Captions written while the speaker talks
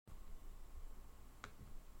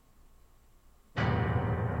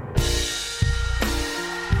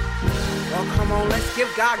on, let's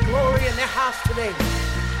give God glory in the house today.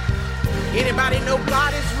 Anybody know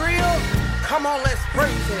God is real? Come on, let's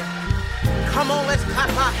praise him. Come on, let's clap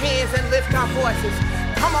our hands and lift our voices.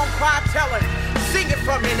 Come on, choir, tell her. Sing it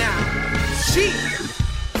for me now. Jesus is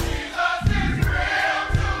real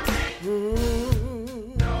to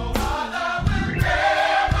me. No other will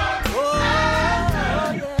ever do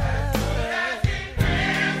that.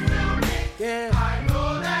 Yeah. I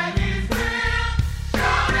know that he's real.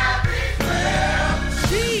 Shout out he's real.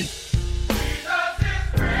 Jesus is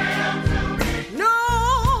real to me. No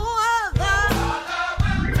other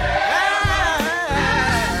will ever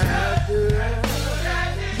do that.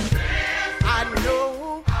 I know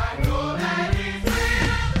that he's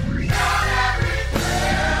real. Shout out he's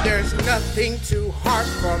real. There's nothing too hard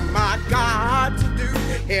for my God to do.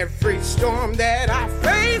 Every storm that I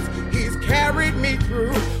face, he's carried me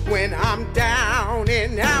through. When I'm down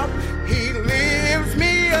and out, he lifts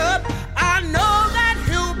me up. I know that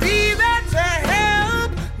he'll be there to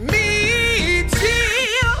help me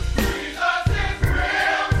chill. Jesus is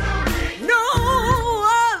real to me. No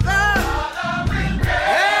other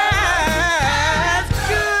as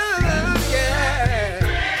good, yeah.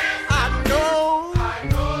 I know,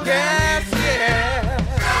 yes, yeah.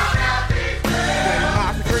 When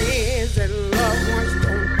my friends and loved ones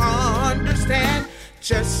don't understand,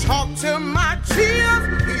 just talk to my tears,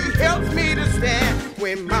 he helps me to stand.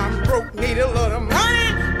 When I'm broke, need a lot of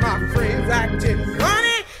money, my friends acting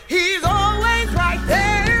funny, he's always right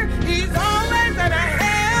there, he's always there to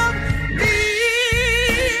help me.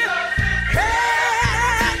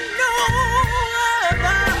 Hey, no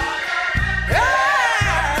other,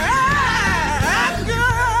 that's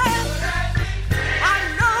good. I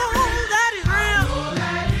know that he's real.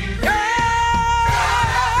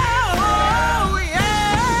 Oh, yeah.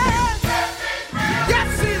 Yes,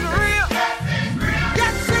 he's real.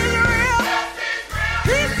 Yes, he's real.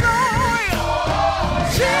 He's so real.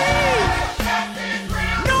 Jesus.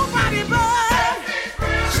 Nobody but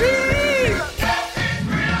Jesus.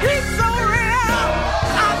 He's so real.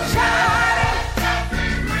 I've tried it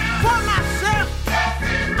for myself.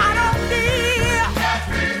 I don't need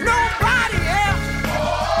nobody else.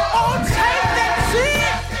 Oh, taste and see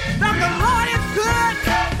that the Lord is good.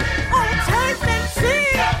 Oh, taste and see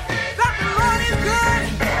that the Lord is good.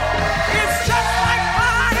 It's just like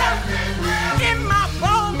fire in my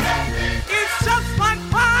bones. It's just like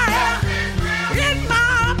fire in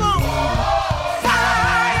my bones.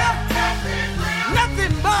 Fire,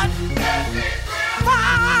 nothing but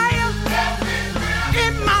fire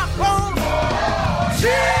in my bones.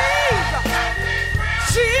 Jesus,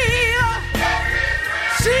 Jesus,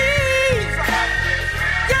 Jesus.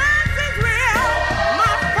 Yes, it's real.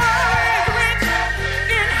 My Father is rich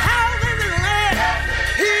in houses and land.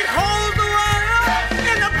 He holds the world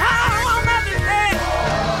in the palm of his hand.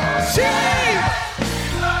 Jesus.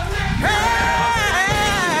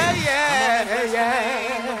 Hey, yeah,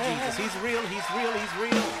 yeah. Jesus, he's real, he's real, he's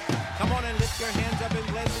real. Come on and lift your hands up and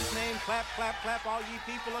bless his name. Clap, clap, clap, all ye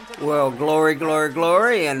people unto the Well, Lord. glory, glory,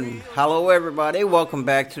 glory, and hello, everybody. Welcome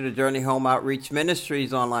back to the Journey Home Outreach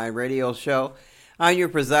Ministries online radio show. I'm your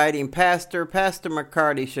presiding pastor, Pastor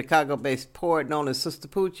McCarty, Chicago-based poet known as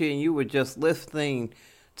Sistapoochie, and you were just listening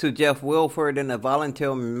to Jeff Wilford in a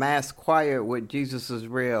volunteer mass choir with Jesus is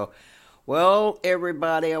Real. Well,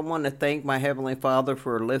 everybody, I want to thank my Heavenly Father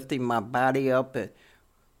for lifting my body up and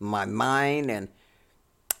my mind and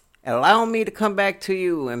allow me to come back to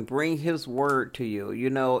you and bring his word to you.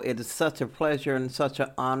 You know, it is such a pleasure and such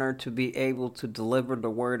an honor to be able to deliver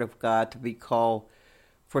the word of God, to be called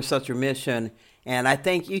for such a mission. And I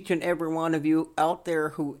thank each and every one of you out there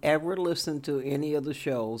who ever listen to any of the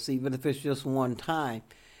shows, even if it's just one time.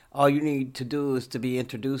 All you need to do is to be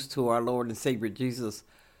introduced to our Lord and Savior Jesus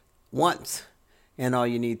once. And all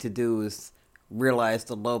you need to do is realize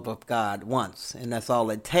the love of God once. And that's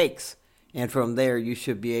all it takes. And from there, you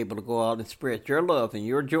should be able to go out and spread your love and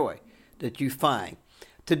your joy that you find.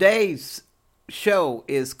 Today's show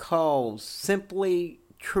is called Simply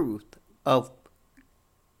Truth of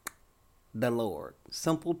the Lord.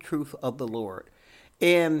 Simple Truth of the Lord.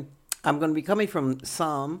 And I'm going to be coming from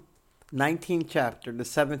Psalm 19th chapter, the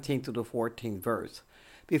 17th to the 14th verse.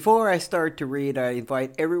 Before I start to read, I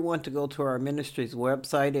invite everyone to go to our ministry's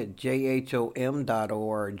website at jhom.org.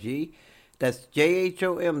 That's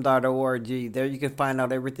jhom.org. There you can find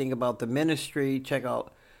out everything about the ministry. Check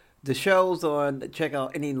out the shows on. Check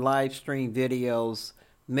out any live stream videos,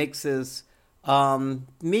 mixes.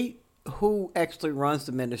 Meet who actually runs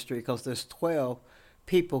the ministry, because there's 12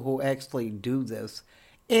 people who actually do this.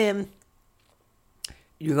 And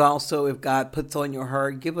you also, if God puts on your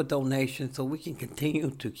heart, give a donation so we can continue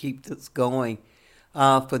to keep this going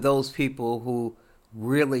for those people who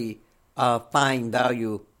really find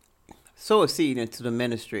value, sow a seed into the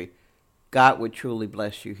ministry. God would truly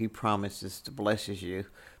bless you. He promises to bless you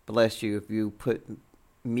if you put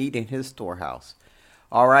meat in his storehouse.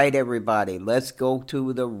 All right, everybody, let's go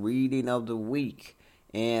to the reading of the week.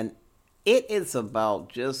 And it is about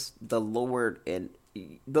just the Lord, and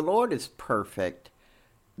the Lord is perfect.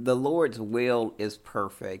 The Lord's will is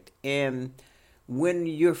perfect. And when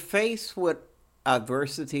you're faced with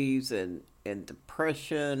adversities and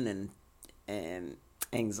depression and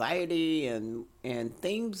anxiety and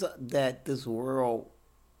things that this world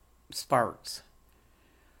sparks,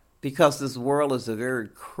 because this world is a very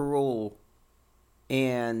cruel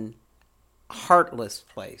and heartless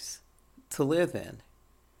place to live in.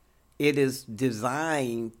 It is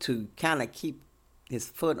designed to kind of keep his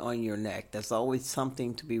foot on your neck. There's always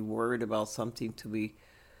something to be worried about, something to be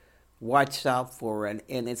watched out for. And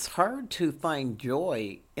it's hard to find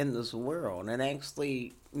joy in this world. And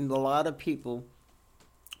actually, a lot of people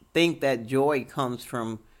think that joy comes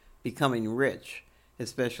from becoming rich,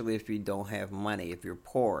 especially if you don't have money, if you're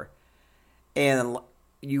poor. And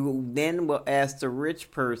you then will ask the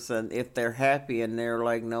rich person if they're happy, and they're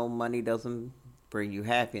like, no, money doesn't bring you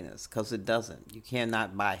happiness, because it doesn't. You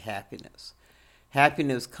cannot buy happiness.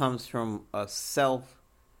 Happiness comes from a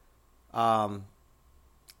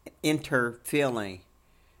inner feeling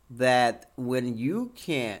that when you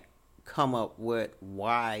can't come up with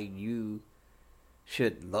why you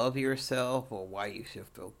should love yourself, or why you should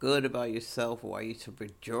feel good about yourself, or why you should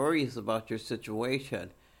be joyous about your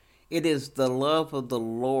situation, it is the love of the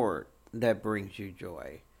Lord that brings you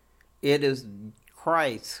joy. It is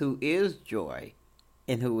Christ, who is joy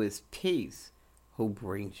and who is peace, who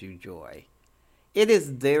brings you joy. It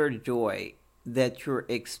is their joy that you're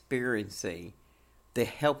experiencing to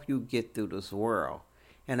help you get through this world.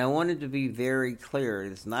 And I wanted to be very clear.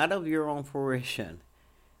 It's not of your own fruition.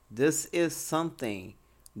 This is something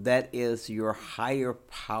that is your higher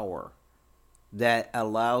power that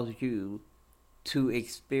allows you to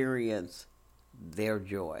experience their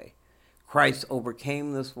joy. Christ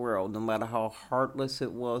overcame this world. No matter how heartless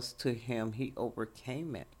it was to him, he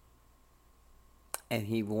overcame it. And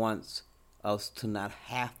he wants us to not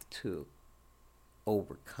have to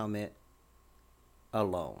overcome it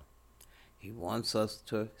alone. He wants us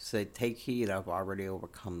to say, take heed, I've already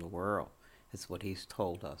overcome the world. That's what he's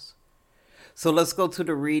told us. So let's go to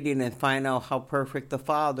the reading and find out how perfect the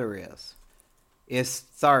Father is. It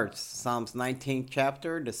starts Psalms 19th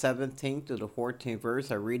chapter, the 17th to the 14th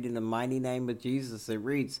verse. I read in the mighty name of Jesus. It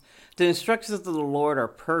reads, the instructions of the Lord are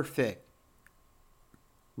perfect,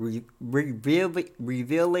 revealing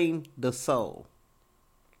the soul.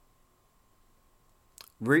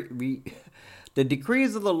 The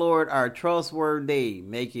decrees of the Lord are trustworthy,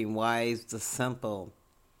 making wise the simple.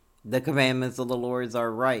 The commandments of the Lord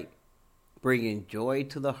are right, bringing joy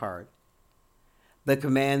to the heart. The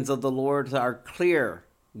commands of the Lord are clear,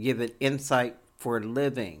 giving insight for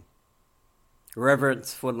living.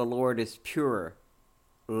 Reverence for the Lord is pure,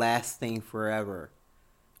 lasting forever.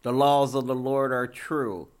 The laws of the Lord are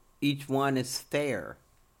true. Each one is fair.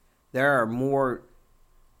 They are more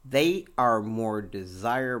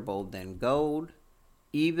desirable than gold,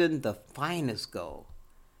 even the finest gold.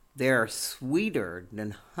 They are sweeter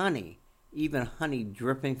than honey, even honey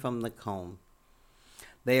dripping from the comb.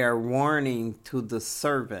 They are warning to the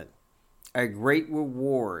servant, a great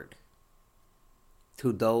reward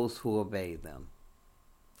to those who obey them.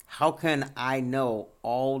 How can I know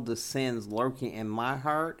all the sins lurking in my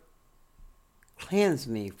heart? Cleanse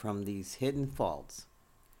me from these hidden faults.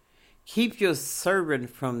 Keep your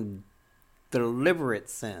servant from deliberate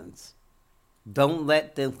sins. Don't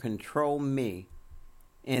let them control me,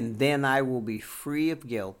 and then I will be free of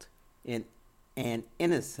guilt and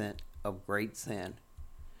innocent of great sin.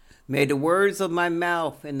 May the words of my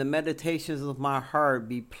mouth and the meditations of my heart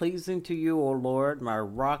be pleasing to you, O Lord, my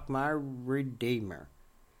rock, my redeemer.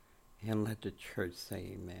 And let the church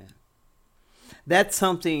say amen. That's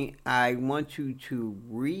something I want you to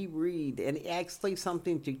reread, and actually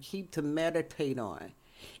something to keep to meditate on.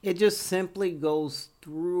 It just simply goes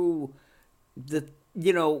through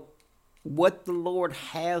what the Lord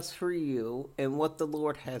has for you, and what the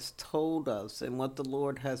Lord has told us, and what the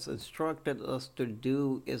Lord has instructed us to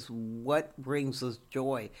do is what brings us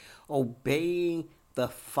joy. Obeying the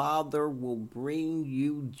Father will bring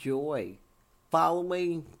you joy.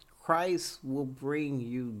 Following Christ will bring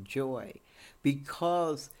you joy,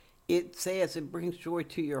 because it says it brings joy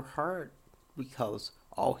to your heart, because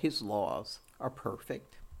all his laws are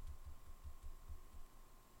perfect.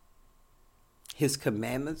 His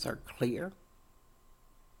commandments are clear.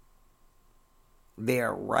 They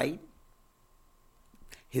are right.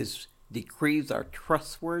 His decrees are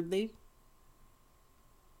trustworthy.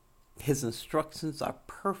 His instructions are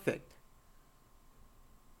perfect.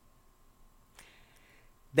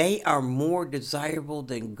 They are more desirable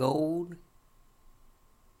than gold.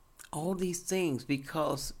 All these things,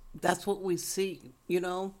 because that's what we seek,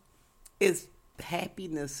 is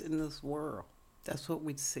happiness in this world. That's what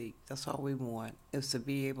we seek. That's all we want, is to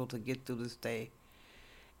be able to get through this day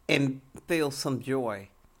and feel some joy.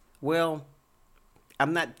 Well,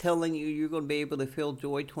 I'm not telling you you're going to be able to feel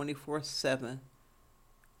joy 24/7.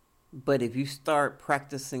 But if you start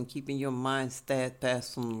practicing keeping your mind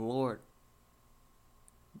steadfast on the Lord,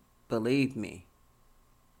 believe me,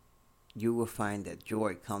 you will find that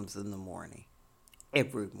joy comes in the morning,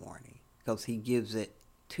 every morning, because he gives it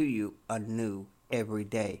to you anew every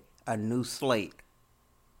day, a new slate,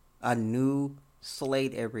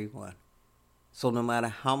 everyone. So no matter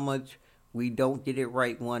how much we don't get it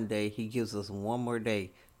right one day, he gives us one more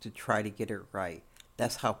day to try to get it right.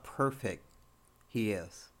 That's how perfect he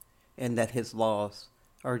is, and that his laws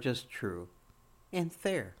are just true and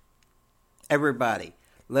fair. Everybody,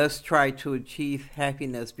 let's try to achieve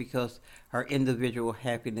happiness, because our individual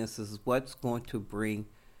happiness is what's going to bring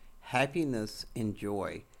happiness and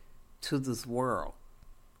joy to this world.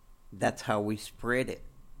 That's how we spread it.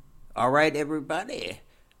 All right, everybody.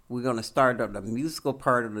 We're going to start on the musical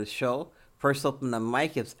part of the show. First up on the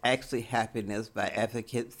mic is Actually Happiness by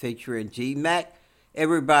Advocate featuring G Mac.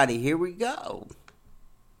 Everybody, here we go.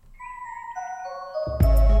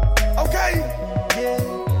 Okay.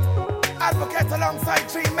 Yeah. Advocate alongside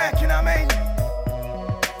G Mac, you know what I mean?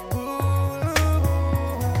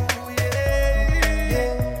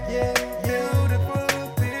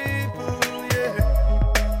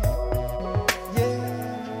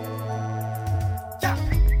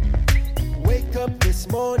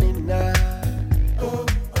 Morning now, oh,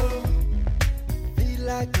 oh, feel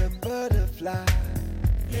like a butterfly,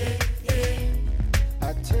 yeah, yeah.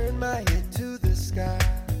 I turn my head to the sky,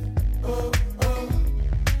 oh, oh,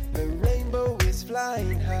 the rainbow is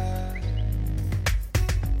flying high.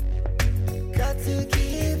 Got to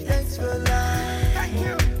give thanks for life. Thank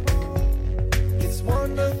you. It's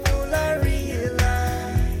wonderful, I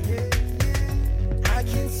realize, yeah, yeah. I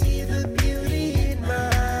can see the beauty in my eyes.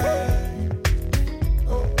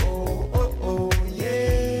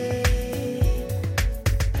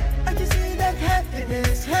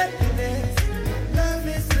 Happiness, love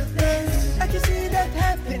is the best. I can see that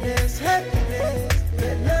happiness, let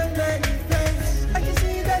love manifest. I can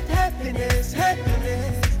see that happiness,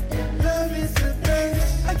 love is the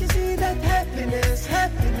best. I can see that happiness.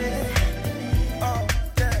 Oh,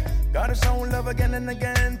 yeah. Gotta show love again and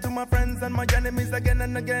again to my friends and my enemies, again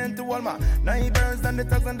and again to all my neighbors and the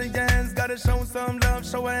thugs and the yens. Gotta show some love,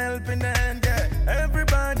 show a helping hand, yeah.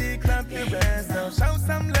 Everybody clap your hands now, show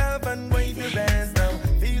some love and wave your hands now.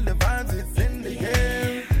 Feel the vibes, it's in the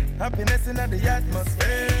air. Happiness in the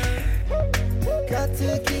atmosphere. Got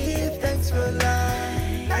to give thanks for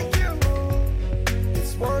life. Thank you.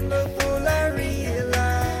 It's wonderful, I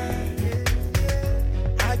realize.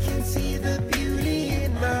 I can see the beauty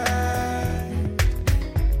in my eyes.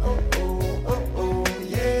 Oh, oh, oh, oh,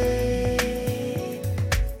 yeah.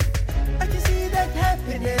 I can see that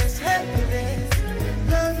happiness,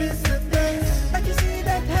 love is the best. I can see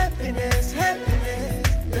that happiness, let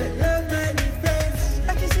love manifest.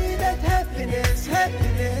 I can see that happiness,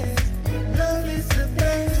 love is the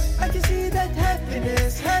best. I can see that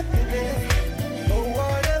happiness. Oh,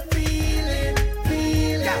 what a feeling.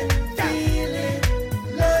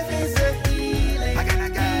 Love is a healing.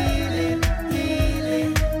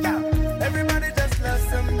 Yeah. Everybody just love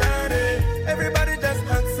somebody. Everybody just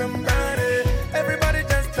hug somebody. Everybody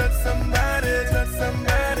just touch somebody. Touch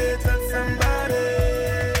somebody.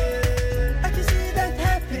 I can see that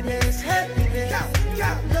happiness.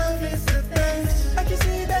 Yeah. Love is the best. I can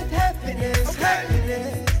see that happiness. Okay.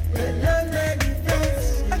 Let love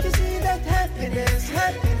manifest. I can see that happiness.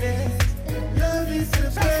 Love is the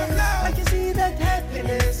best. I can see that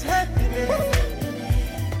happiness.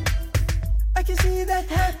 I can see that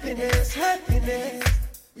happiness.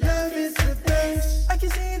 Love is the best. I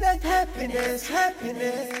can see that happiness.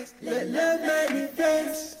 Let love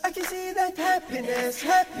manifest. I can see that happiness.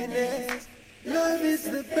 Love is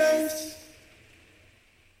the best.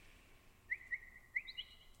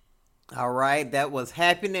 All right, that was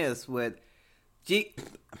Happiness with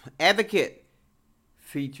Advocate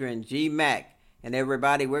featuring G Mac. And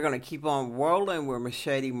everybody, we're going to keep on rolling with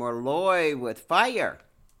Machete Morloy with Fire.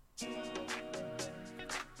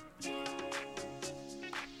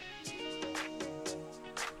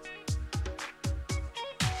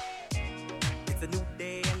 It's a new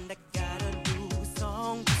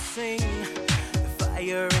sing. The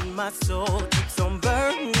fire in my soul keeps on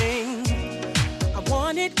burning. I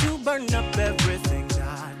want it to burn up everything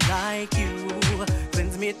not like you.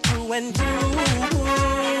 Cleanse me through and through.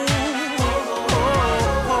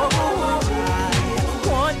 I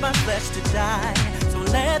want my flesh to die. So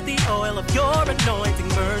let the oil of your anointing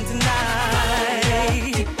burn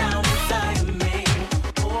tonight. Get down inside of me.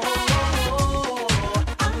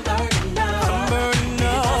 I'm burning up. I'm burning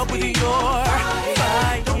up with your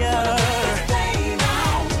fire. Stay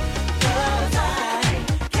now, 'cause I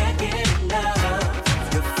can't get enough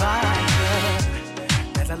of your fire.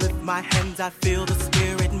 As I lift my hands, I feel the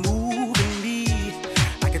Spirit moving me.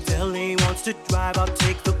 I can tell He wants to drive. I'll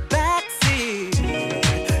take the backseat.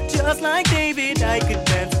 Just like David, I could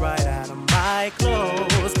dance right out of my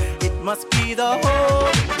clothes. It must be the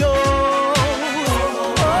Holy Ghost.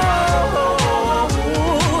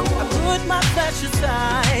 I put my flesh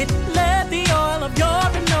aside. Let the oil of your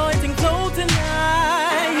anointing flow tonight.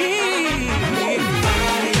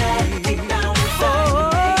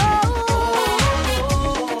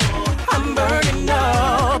 I'm burning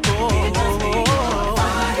up.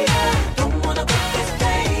 Don't wanna put this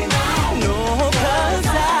flame out. No, 'cause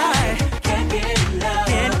I can't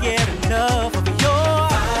get enough of your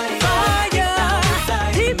fire.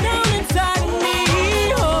 Deep down inside of me,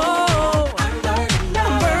 oh, I'm burning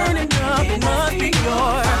up. It must be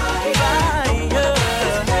your fire.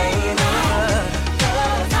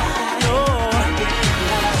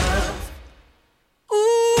 Ooh. Oh.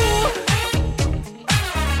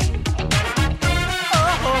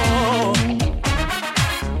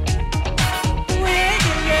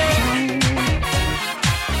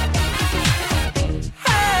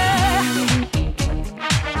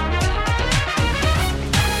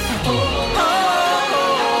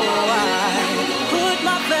 Put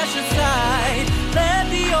my flesh aside. Let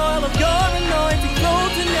the oil of your anointing flow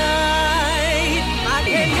tonight. I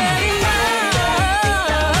can't get enough.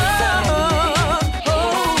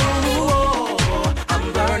 Oh, I'm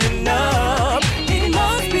burning up. It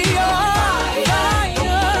must be your fire.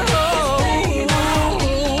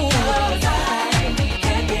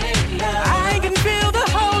 I can feel the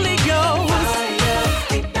Holy Ghost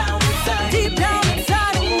deep down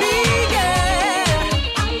inside of me, yeah.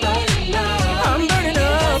 I'm burning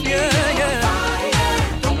up,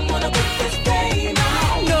 yeah. Don't wanna put this flame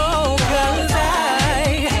out. No, 'cause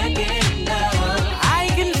I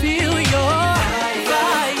can feel your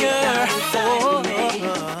fire.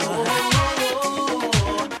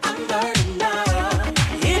 I'm burning up.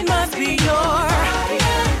 It must be your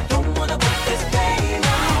fire. Don't wanna put this flame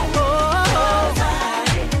out. I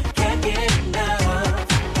can't get enough.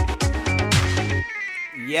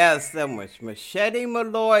 Yes, that was Machete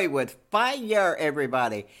Malloy with Fire,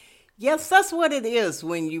 everybody. Yes, that's what it is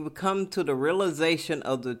when you come to the realization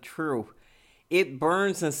of the truth. It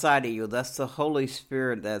burns inside of you. That's the Holy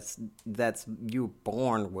Spirit that's you're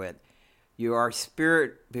born with. You are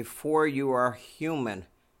spirit before you are human.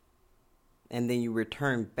 And then you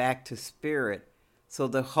return back to spirit. So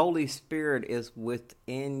the Holy Spirit is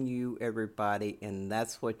within you, everybody, and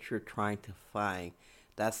that's what you're trying to find.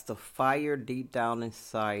 That's the fire deep down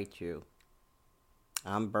inside you.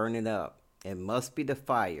 I'm burning up. It must be the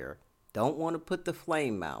fire. Don't want to put the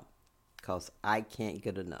flame out because I can't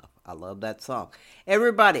get enough. I love that song.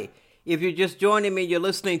 Everybody, if you're just joining me, you're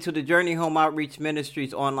listening to the Journey Home Outreach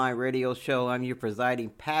Ministries online radio show. I'm your presiding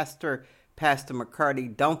pastor, Pastor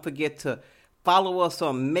McCarty. Don't forget to follow us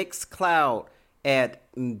on Mixcloud at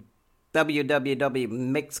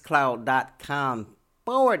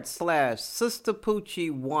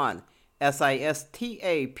www.mixcloud.com/Sistapoochie1,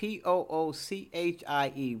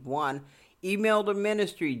 Sistapoochie1. Email the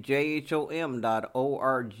ministry,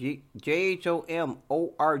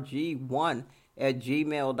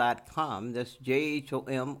 jhomorg1 That's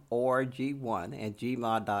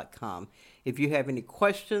jhomorg1 If you have any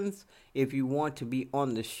questions, if you want to be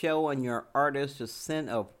on the show and you're an artist, just send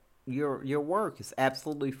your work. It's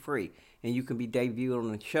absolutely free, and you can be debuted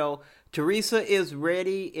on the show. Teresa is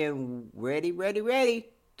ready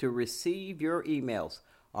to receive your emails.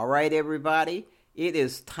 All right, everybody. It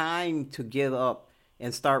is time to get up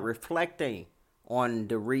and start reflecting on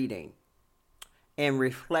the reading and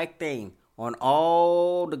reflecting on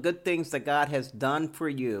all the good things that God has done for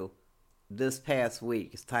you this past week.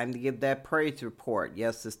 It's time to give that praise report.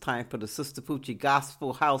 Yes, it's time for the Sistapoochie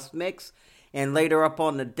Gospel House Mix. And later up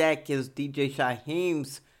on the deck is DJ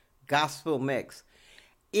Shyhiem's Gospel Mix.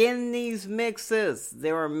 In these mixes,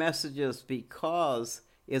 there are messages because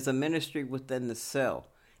it's a ministry within the cell.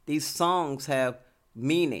 These songs have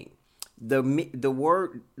meaning. The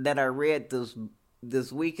word that I read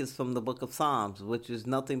this week is from the book of Psalms, which is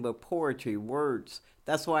nothing but poetry, words.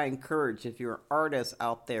 That's why I encourage, if you're an artist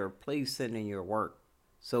out there, please send in your work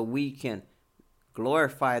so we can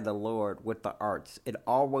glorify the Lord with the arts. It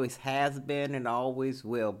always has been and always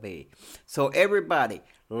will be. So everybody,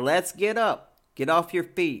 let's get up. Get off your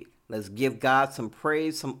feet. Let's give God some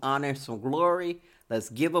praise, some honor, some glory. Let's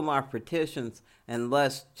give him our petitions, and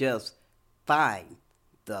let's just find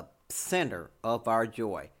the center of our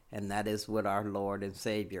joy, and that is with our Lord and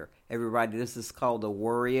Savior. Everybody, this is called the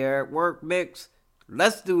Warrior at Work Mix.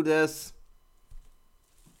 Let's do this.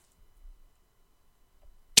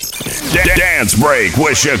 Dance Break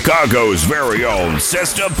with Chicago's very own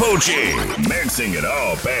Sistapoochie. Mixing it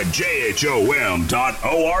up at jhom.org.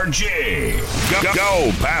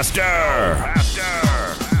 Go, Pastor!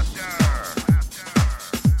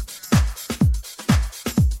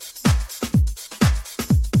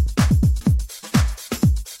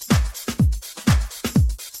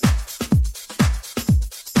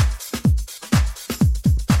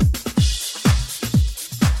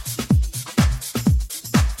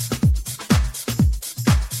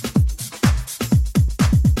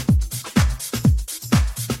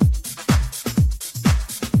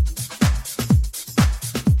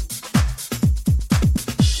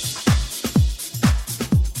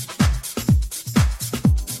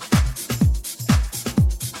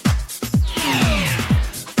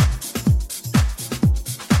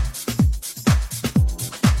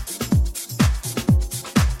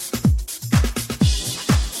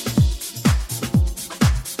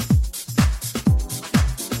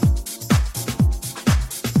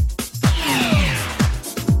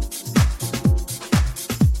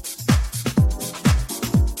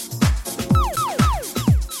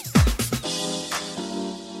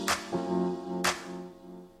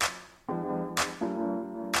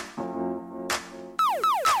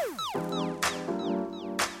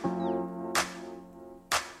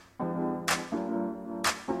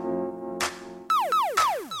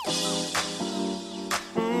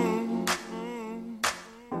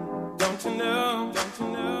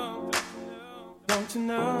 Don't you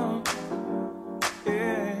know?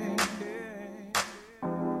 Yeah.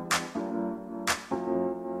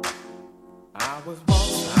 I was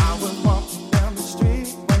walking down the street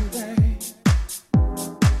one day,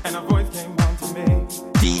 and a voice came on to me.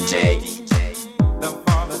 DJ. The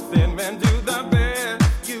Father said, man, do the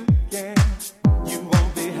best you can. You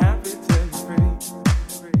won't be happy till you're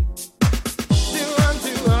free. Do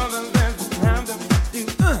unto others as you have them do you.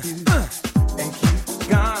 And keep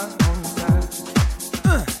God on your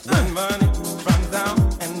side. When money runs out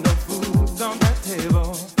and no food's on the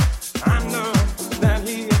table, I know that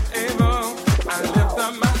He is able. I lift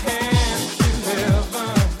up my hands to heaven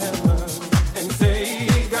and say,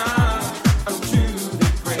 God, I'm truly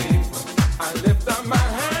grateful. I lift up my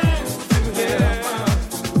hands to heaven.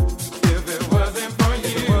 If it wasn't for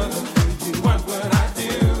you, what would I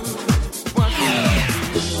do? What would I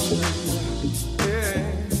do? Yeah.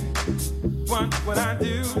 What would I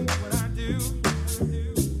do? What would I do?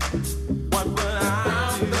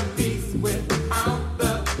 Without the peace, without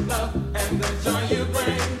the love and the joy you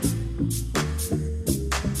bring.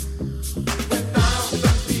 Without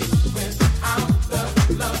the peace, without the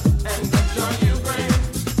love and the joy you bring.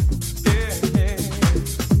 Yeah.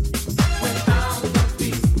 Without the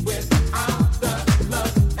peace, without the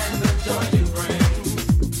love and the joy you bring.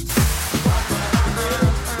 What would I do?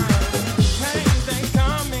 Pains ain't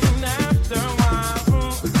coming after a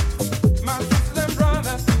while. My sister and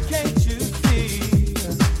brother, can't you see?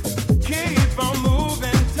 Keep on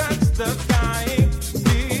moving, touch the sky.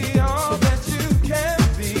 Be all that you can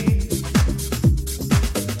be.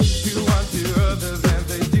 Do unto others as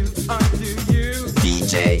they do unto you.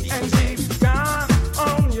 DJ. And keep God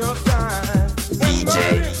on your side. When DJ.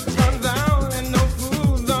 money runs out and no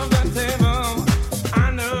food's on the table,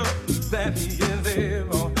 I know that He is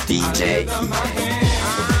able. DJ. I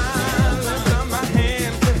lift up my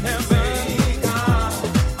hand to heaven. God,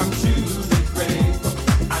 I'm truly grateful.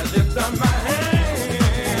 I lift up my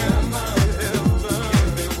hand to heaven.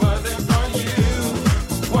 If it wasn't for you,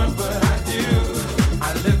 what would I do? I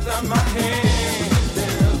lift up my hand to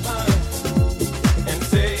heaven and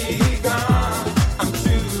say, God, I'm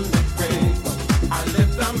truly grateful. I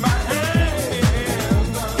lift up my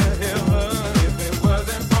hand to heaven. If it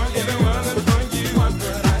wasn't for you, what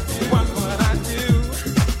would I do? What would I do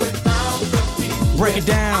without the peace? Break it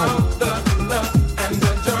down. Without the love and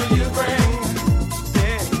the joy you bring.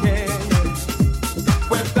 Yeah.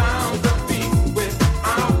 Without the peace,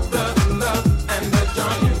 without the love and the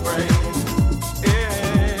joy you bring.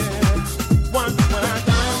 Yeah. What would I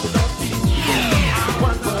do?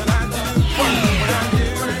 What would I do? What would I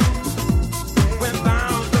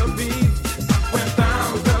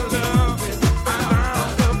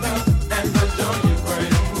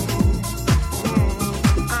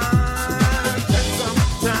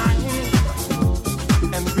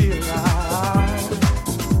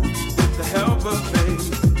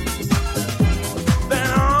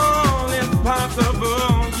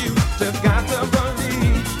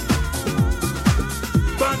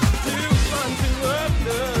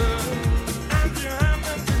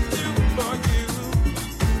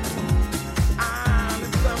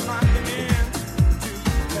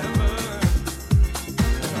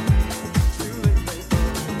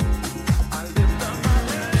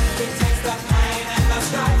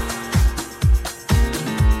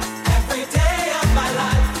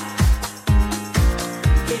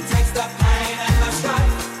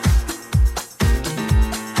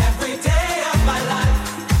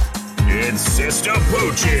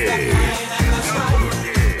Sistapoochie.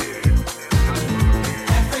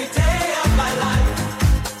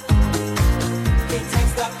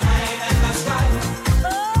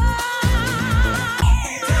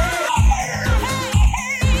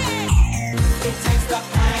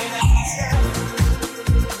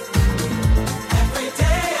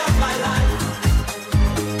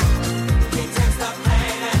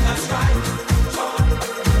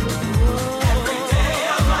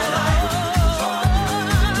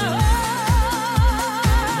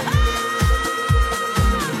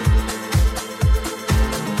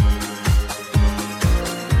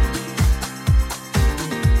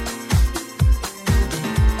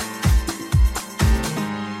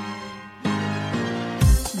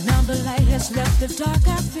 Left the dark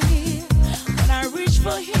I feel when I reach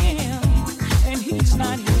for him and he's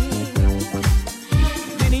not here.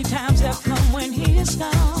 Many times have come when he is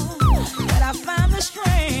gone, but I find the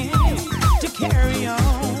strength to carry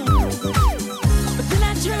on. But then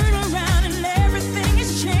I turn around and everything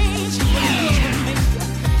has changed. He will reach for me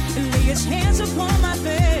and lay his hands upon my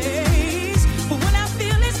face. But when I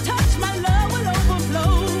feel his touch, my love will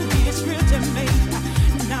overflow. He is real to me.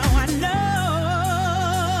 Now I know.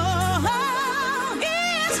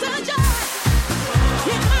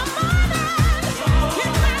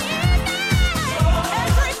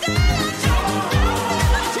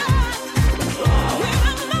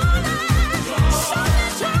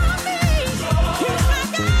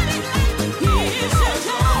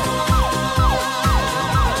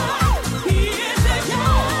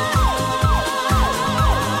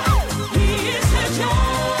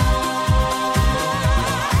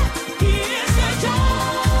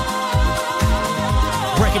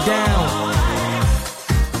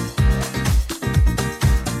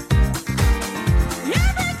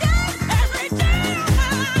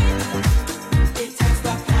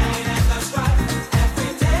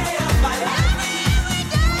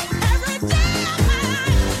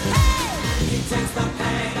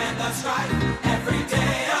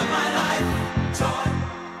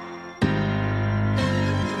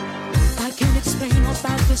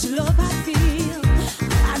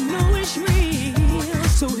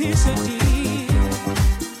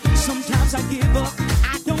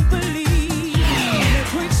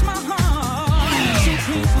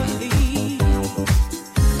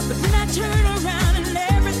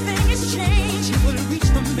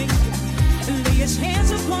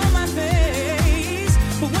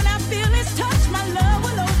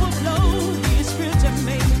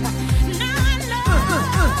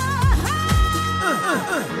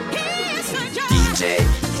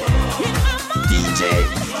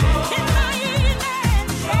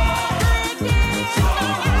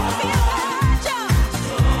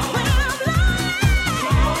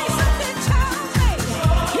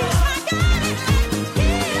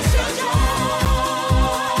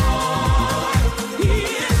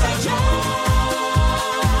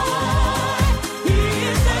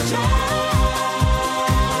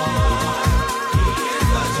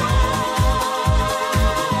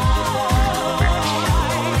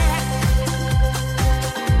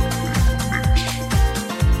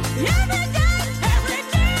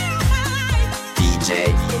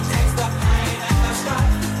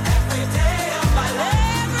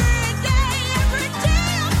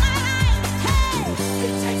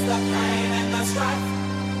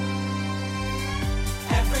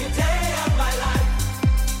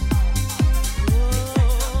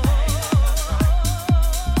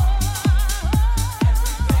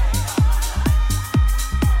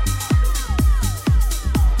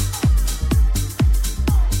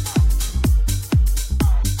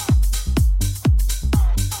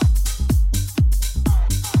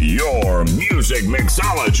 Music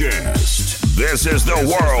mixologist. This is the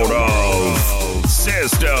world of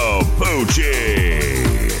Sistapoochie.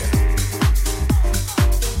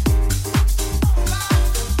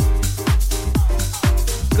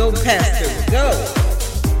 Go, Pastor, go.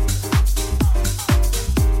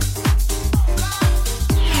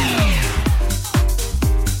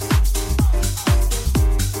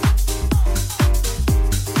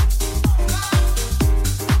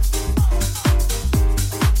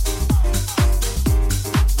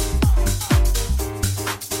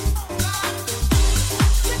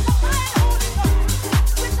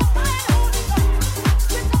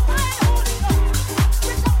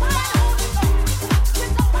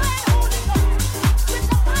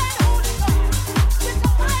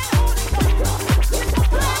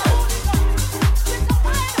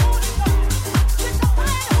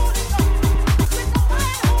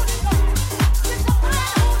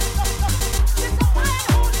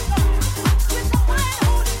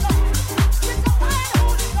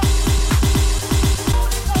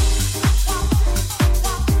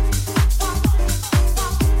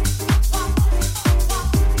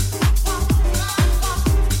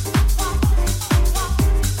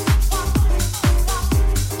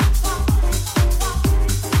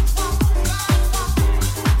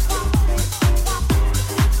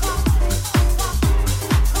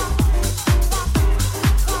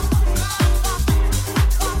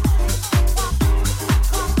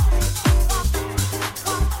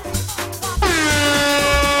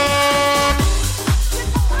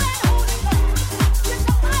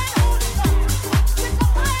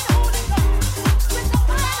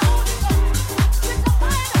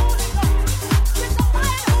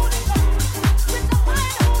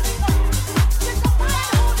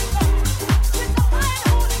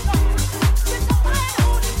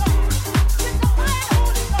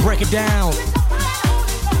 break it down.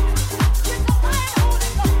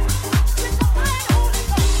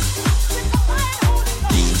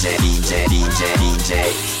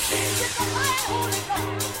 DJ.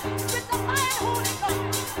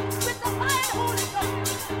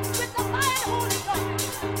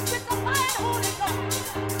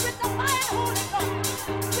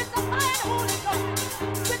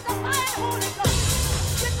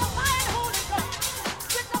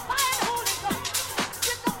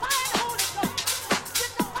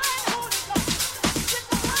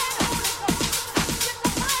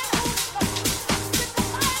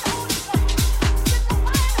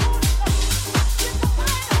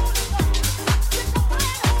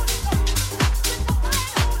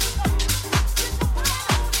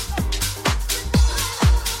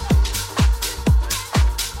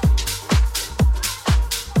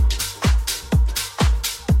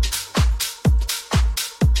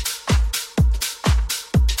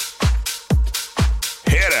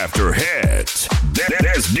 After hit,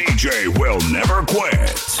 this DJ will never quit.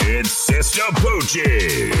 It's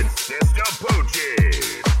Sistapoochie. Sistapoochie.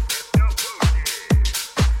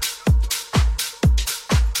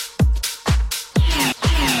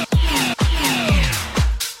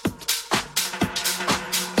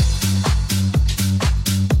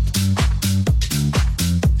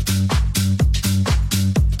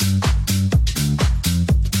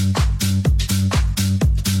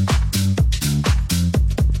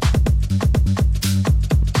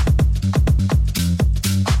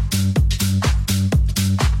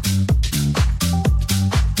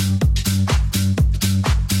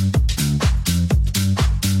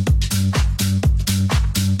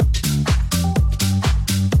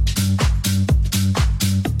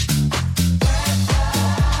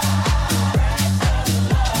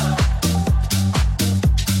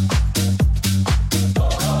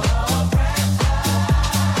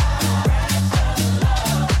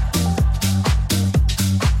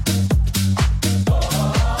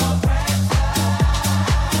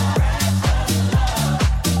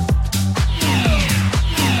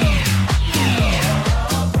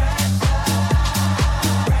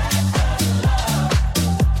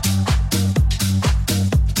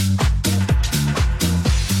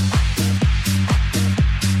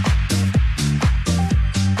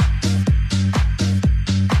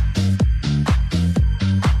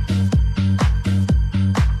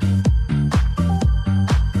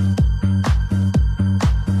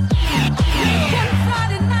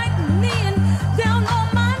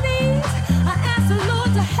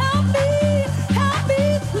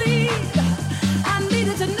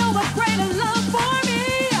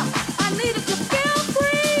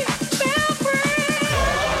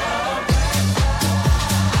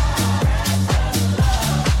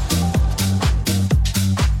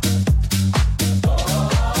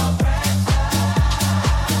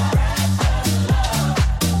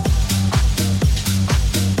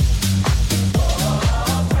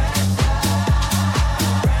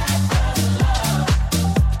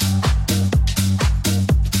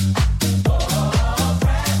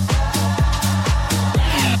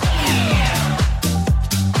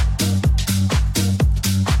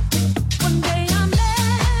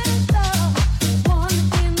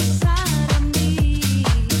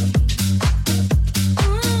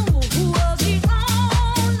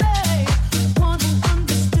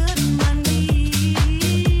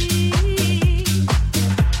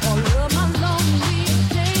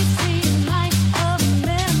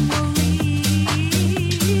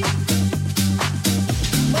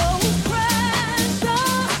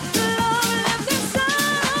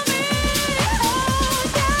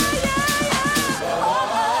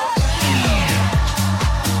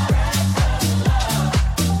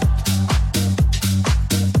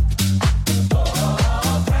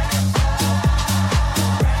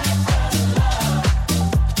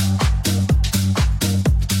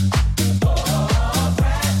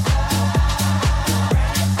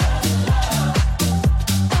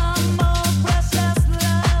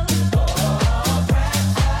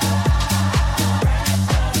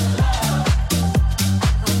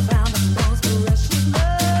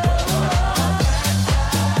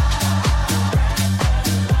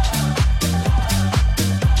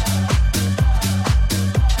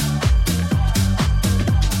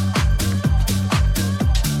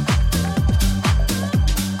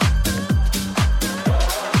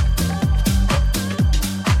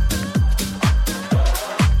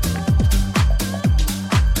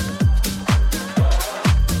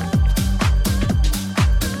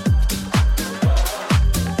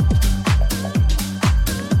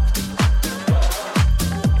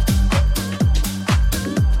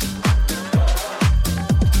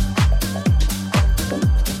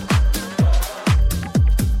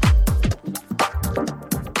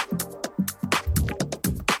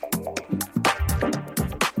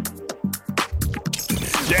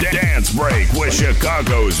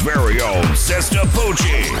 Chicago's very own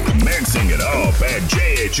Sistapoochie, mixing it up at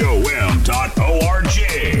jhom.org.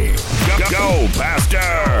 Go,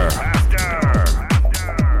 Pastor!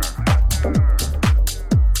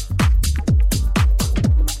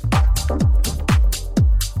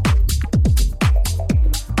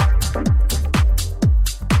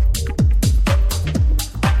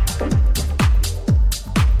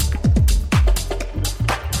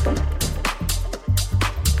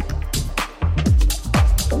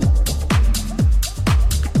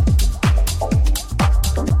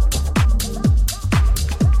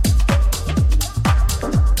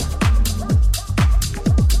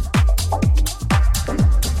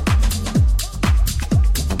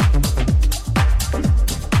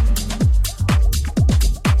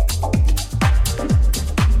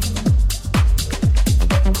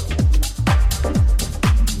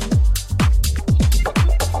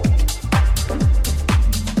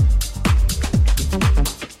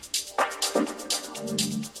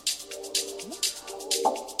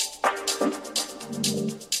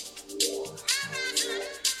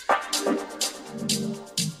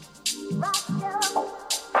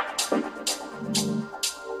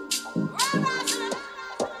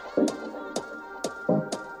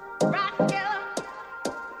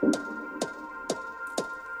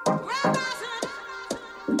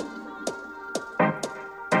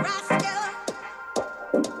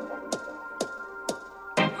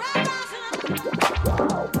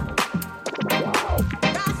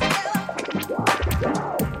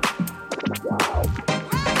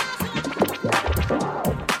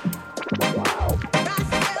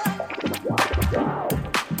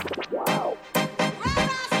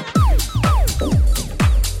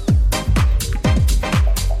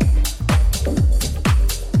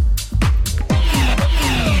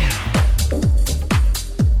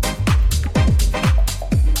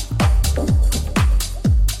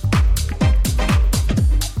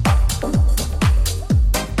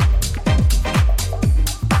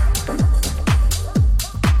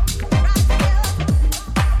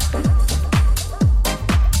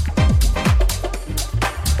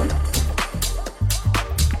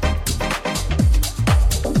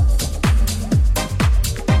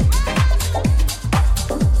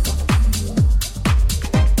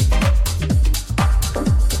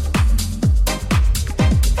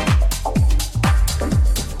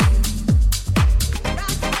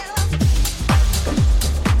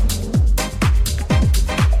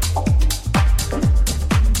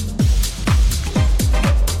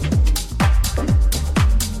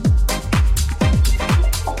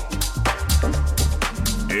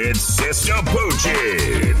 It's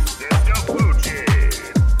Sistapoochie.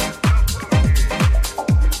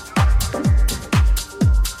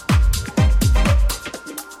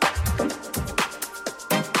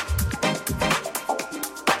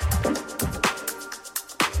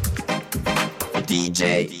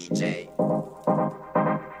 DJ.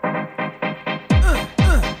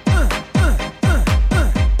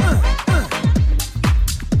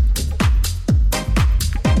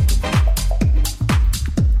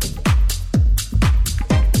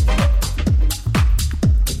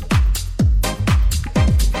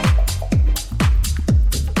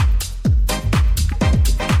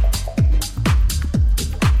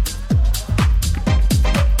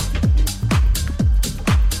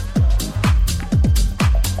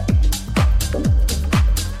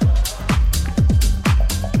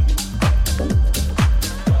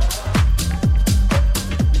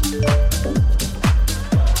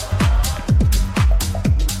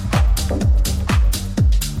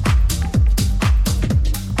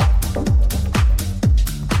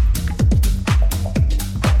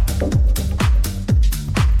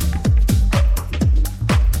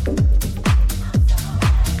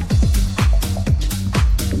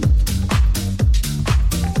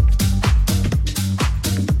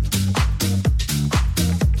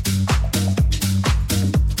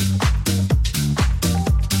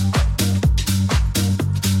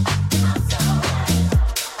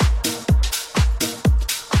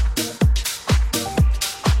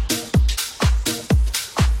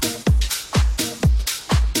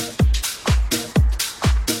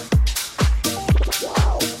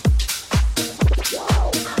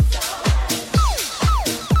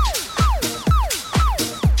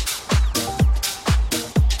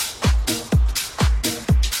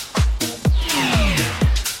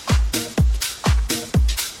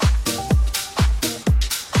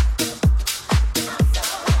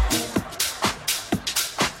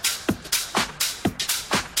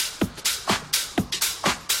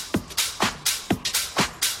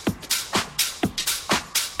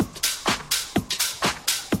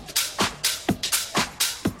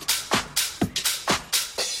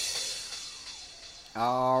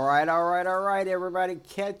 All right, everybody.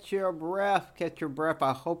 Catch your breath.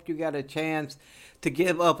 I hope you got a chance to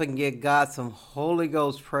give up and give God some Holy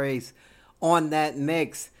Ghost praise on that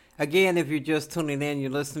mix. Again, if you're just tuning in, you're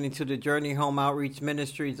listening to the Journey Home Outreach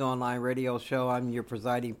Ministries online radio show. I'm your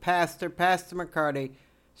presiding pastor, Pastor McCarty,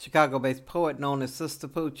 Chicago-based poet known as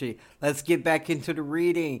Sistapoochie. Let's get back into the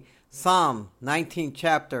reading. Psalm 19th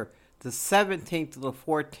chapter, the 17th to the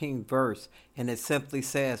 14th verse. And it simply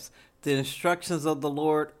says, the instructions of the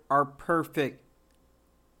Lord are perfect,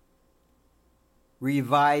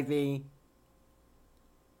 reviving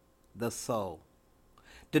the soul.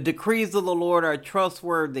 The decrees of the Lord are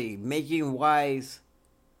trustworthy, making wise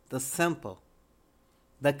the simple.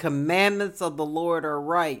 The commandments of the Lord are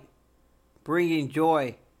right, bringing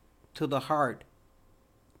joy to the heart.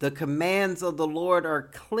 The commands of the Lord are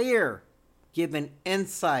clear, giving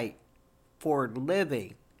insight for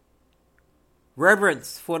living.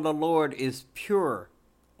 Reverence for the Lord is pure,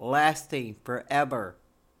 lasting forever.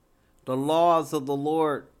 The laws of the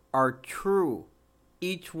Lord are true.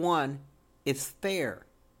 Each one is fair.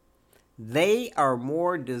 They are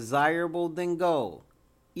more desirable than gold,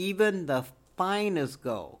 even the finest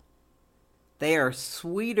gold. They are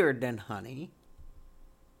sweeter than honey,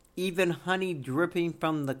 even honey dripping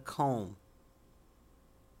from the comb.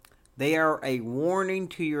 They are a warning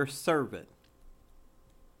to your servant,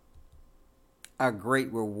 a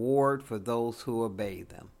great reward for those who obey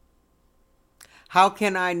them. How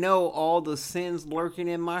can I know all the sins lurking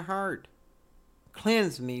in my heart?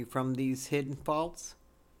 Cleanse me from these hidden faults.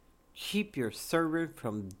 Keep your servant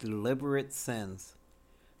from deliberate sins.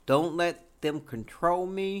 Don't let them control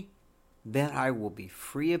me. Then I will be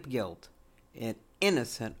free of guilt and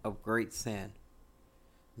innocent of great sin.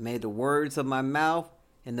 May the words of my mouth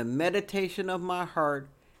and the meditation of my heart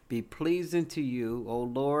be pleasing to you, O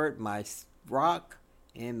Lord, my rock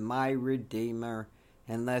and my redeemer.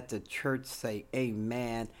 And let the church say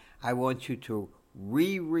amen. I want you to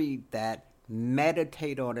reread that,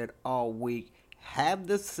 meditate on it all week. Have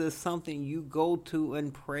this as something you go to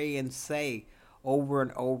and pray and say over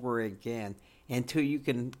and over again until you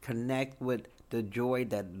can connect with the joy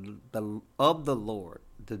of the Lord.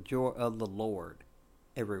 The joy of the Lord,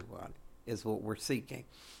 everyone, is what we're seeking.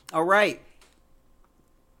 All right.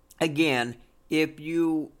 Again, if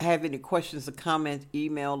you have any questions or comments,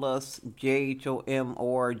 email us,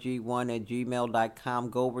 jhomorg1@gmail.com.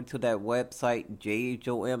 Go over to that website,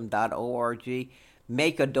 jhom.org.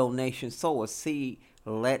 Make a donation, sow a seed.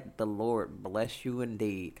 Let the Lord bless you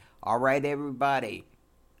indeed. All right, everybody.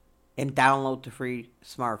 And download the free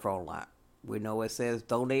smartphone line. We know it says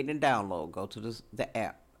donate and download. Go to the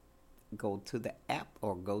app. Go to the app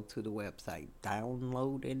or go to the website.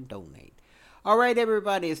 Download and donate. All right,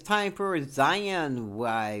 everybody. It's time for Zion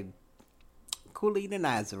by Cooley and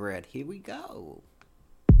Nazareth. Here we go.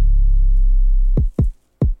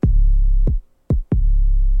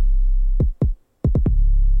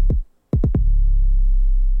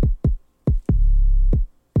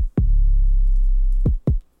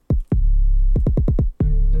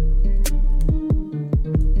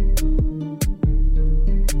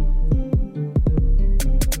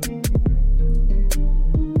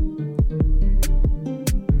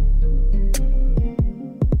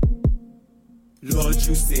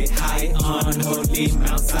 You sit high on holy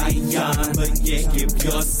Mount Zion, but yet give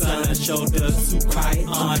your son a shoulder to cry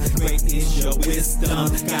on. Great is your wisdom,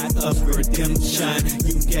 God of redemption.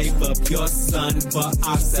 You gave up your son for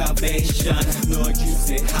our salvation. Lord, you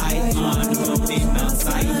sit high on holy Mount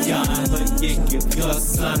Zion, but yet give your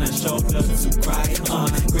son a shoulder to cry on.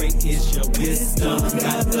 Great is your wisdom,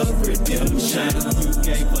 God of redemption. You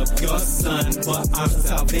gave up your son for our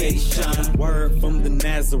salvation. Word from the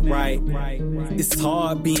Nazarite. It's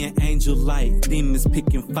hard being angel-like. Demons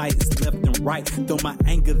picking fights left and right. Though my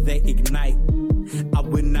anger they ignite. I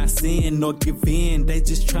would not sin nor give in. They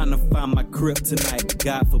just trying to find my kryptonite.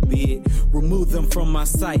 God forbid, remove them from my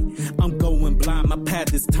sight. I'm going blind, my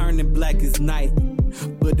path is turning black as night.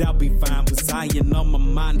 But I'll be fine with Zion on my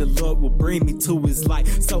mind. The Lord will bring me to his light.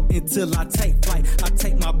 So until I take flight, I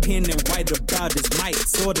take my pen and write about his might.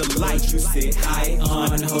 Sort of light. You sit high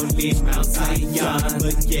on holy Mount Zion,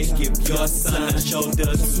 but yet give your son a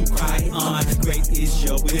shoulder to cry on. Great is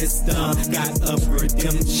your wisdom, God of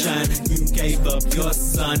redemption. You gave up up your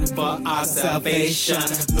son for our salvation.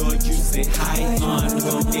 Lord, you sit high on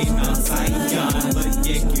holy Mount Zion, but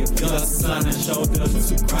yet give your son a shoulder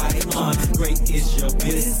to cry on. Great is your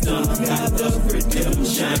wisdom, God of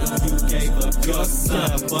redemption. You gave up your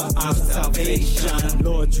son for our salvation.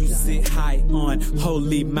 Lord, you sit high on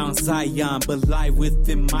holy Mount Zion, but lie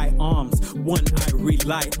within my arms. One I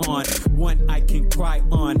rely on, one I can cry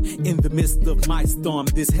on. In the midst of my storm,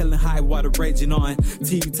 this hell and high water raging on.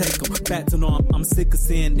 Till you take them back to norm. I'm sick of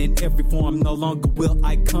sin in every form. No longer will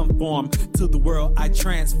I conform to the world I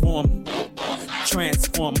transform.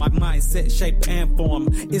 Transform my mindset, shape, and form.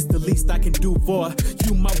 It's the least I can do for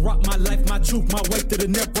you. My rock, my life, my truth, my way to the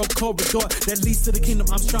narrow corridor that leads to the kingdom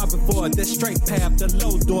I'm striving for. That straight path, the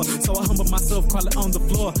low door. So I humble myself, crawling on the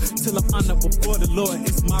floor till I'm honored before the Lord.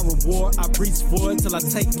 It's my reward. I reach for it till I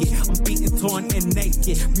take it. I'm beaten, torn, and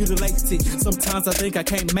naked, mutilated. Sometimes I think I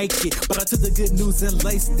can't make it, but I took the good news and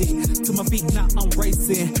laced it to my feet. Now I'm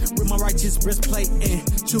racing with my righteous breastplate and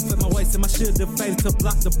truth at my waist and my shield of faith to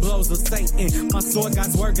block the blows of Satan. My sword,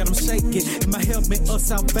 God's word, got him shaking. And my helmet of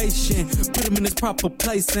salvation, put him in his proper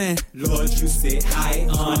place. And Lord, you sit high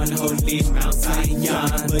on holy Mount Zion,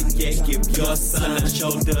 but yet give your son a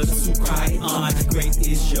shoulder to cry on. Great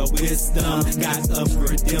is your wisdom, God of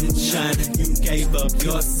redemption. You gave up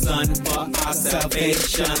your son for our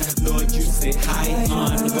salvation. Lord, you sit high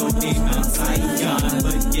on holy Mount Zion,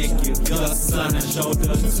 but yet give your son a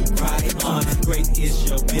shoulder to cry on. Great is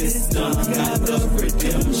your wisdom, God of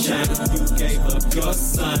redemption. You gave up your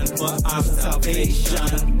son for our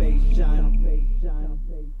salvation.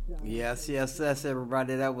 Yes,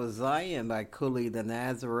 everybody. That was Zion by Cooley the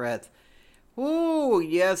Nazareth. Woo,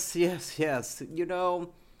 yes. You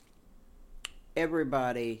know,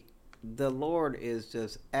 everybody, the Lord is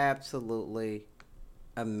just absolutely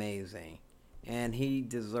amazing. And he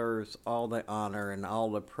deserves all the honor and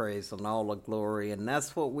all the praise and all the glory. And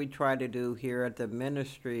that's what we try to do here at the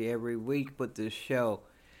ministry every week with this show,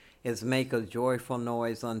 is make a joyful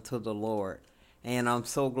noise unto the Lord. And I'm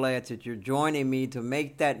so glad that you're joining me to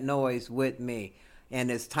make that noise with me. And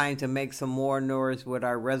it's time to make some more noise with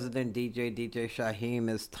our resident DJ, DJ Shyhiem.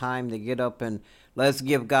 It's time to get up and let's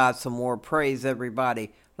give God some more praise,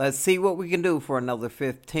 everybody. Let's see what we can do for another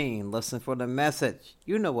 15. Listen for the message.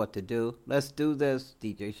 You know what to do. Let's do this.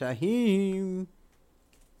 DJ Shyhiem.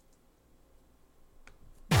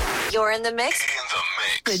 You're in the mix.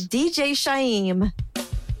 With DJ Shyhiem.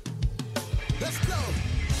 Let's go.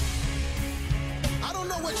 I don't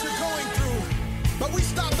know what you're going through, but we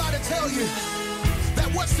stopped by to tell you that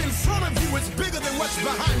what's in front of you is bigger than what's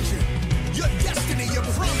behind you. Your destiny, your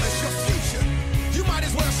promise, your future. You might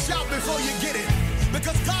as well shout before you get it,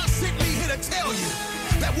 because God sent me here to tell you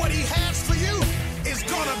that what he has for you is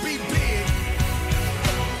gonna be big.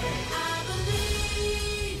 I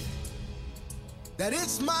believe that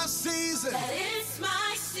it's my season.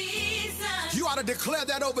 You ought to declare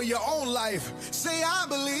that over your own life. Say, I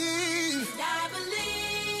believe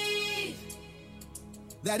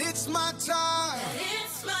that it's my time.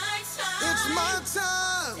 It's my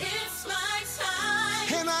time.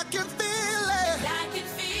 And I can feel it.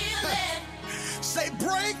 Say,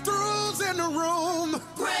 breakthroughs in the room.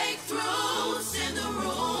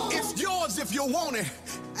 It's yours if you want it.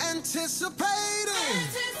 Anticipating.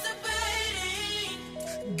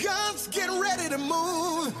 God's getting ready to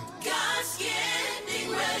move.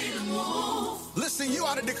 Listen, you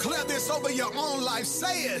ought to declare this over your own life.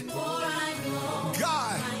 Say it.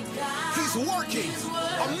 God, he's working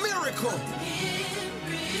a miracle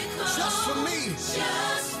just for me.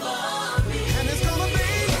 And it's gonna be.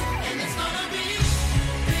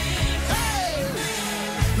 Hey,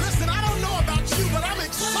 listen, I don't know about you, but I'm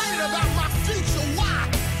excited about my future. Why?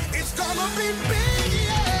 It's gonna be big,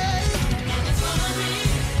 yeah. And it's gonna be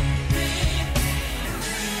big.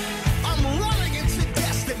 I'm running into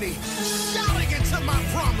destiny, shouting into my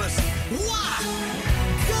promise. Why?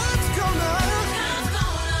 God's gonna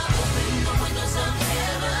open the windows of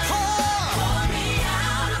heaven. Pour me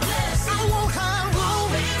out a blessing. I won't have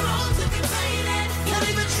room to contain it. Can't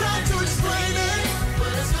even try to explain it.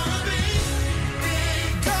 But it's gonna be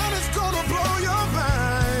big. God is gonna blow your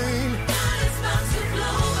mind. God is about to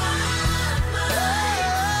blow my mind.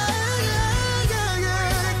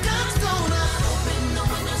 Yeah. God's gonna open the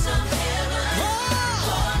windows of heaven.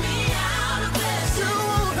 Pour me out a blessing. You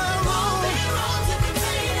won't have room to contain it.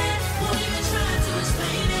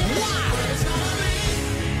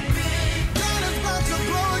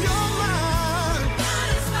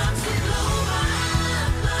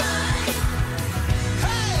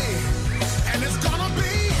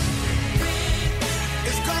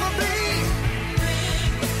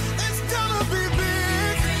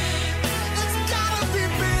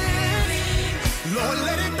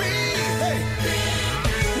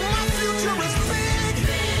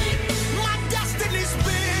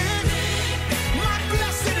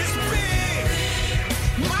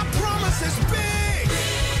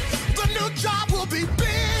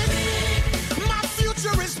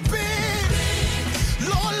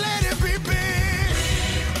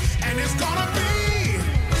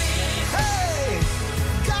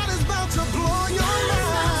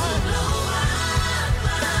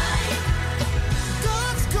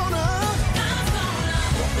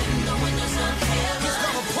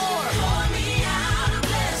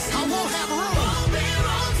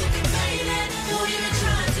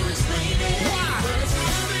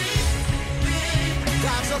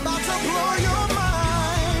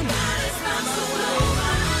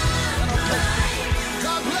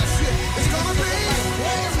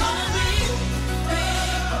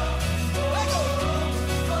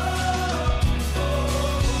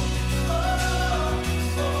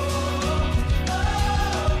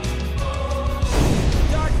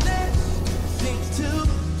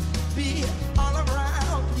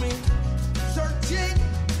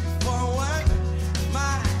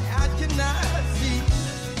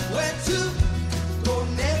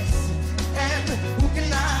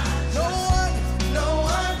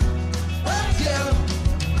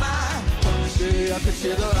 see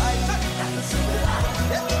the light.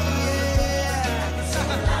 Yeah.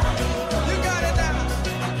 You got it now.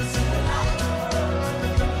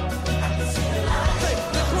 Say,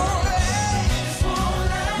 this won't last.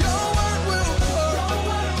 Your word will come.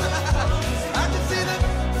 I can see the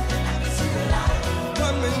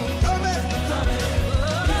coming.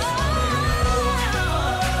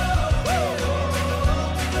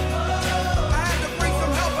 I had to bring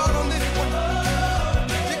some help out on this one.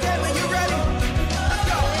 You ready? Let's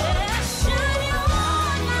go.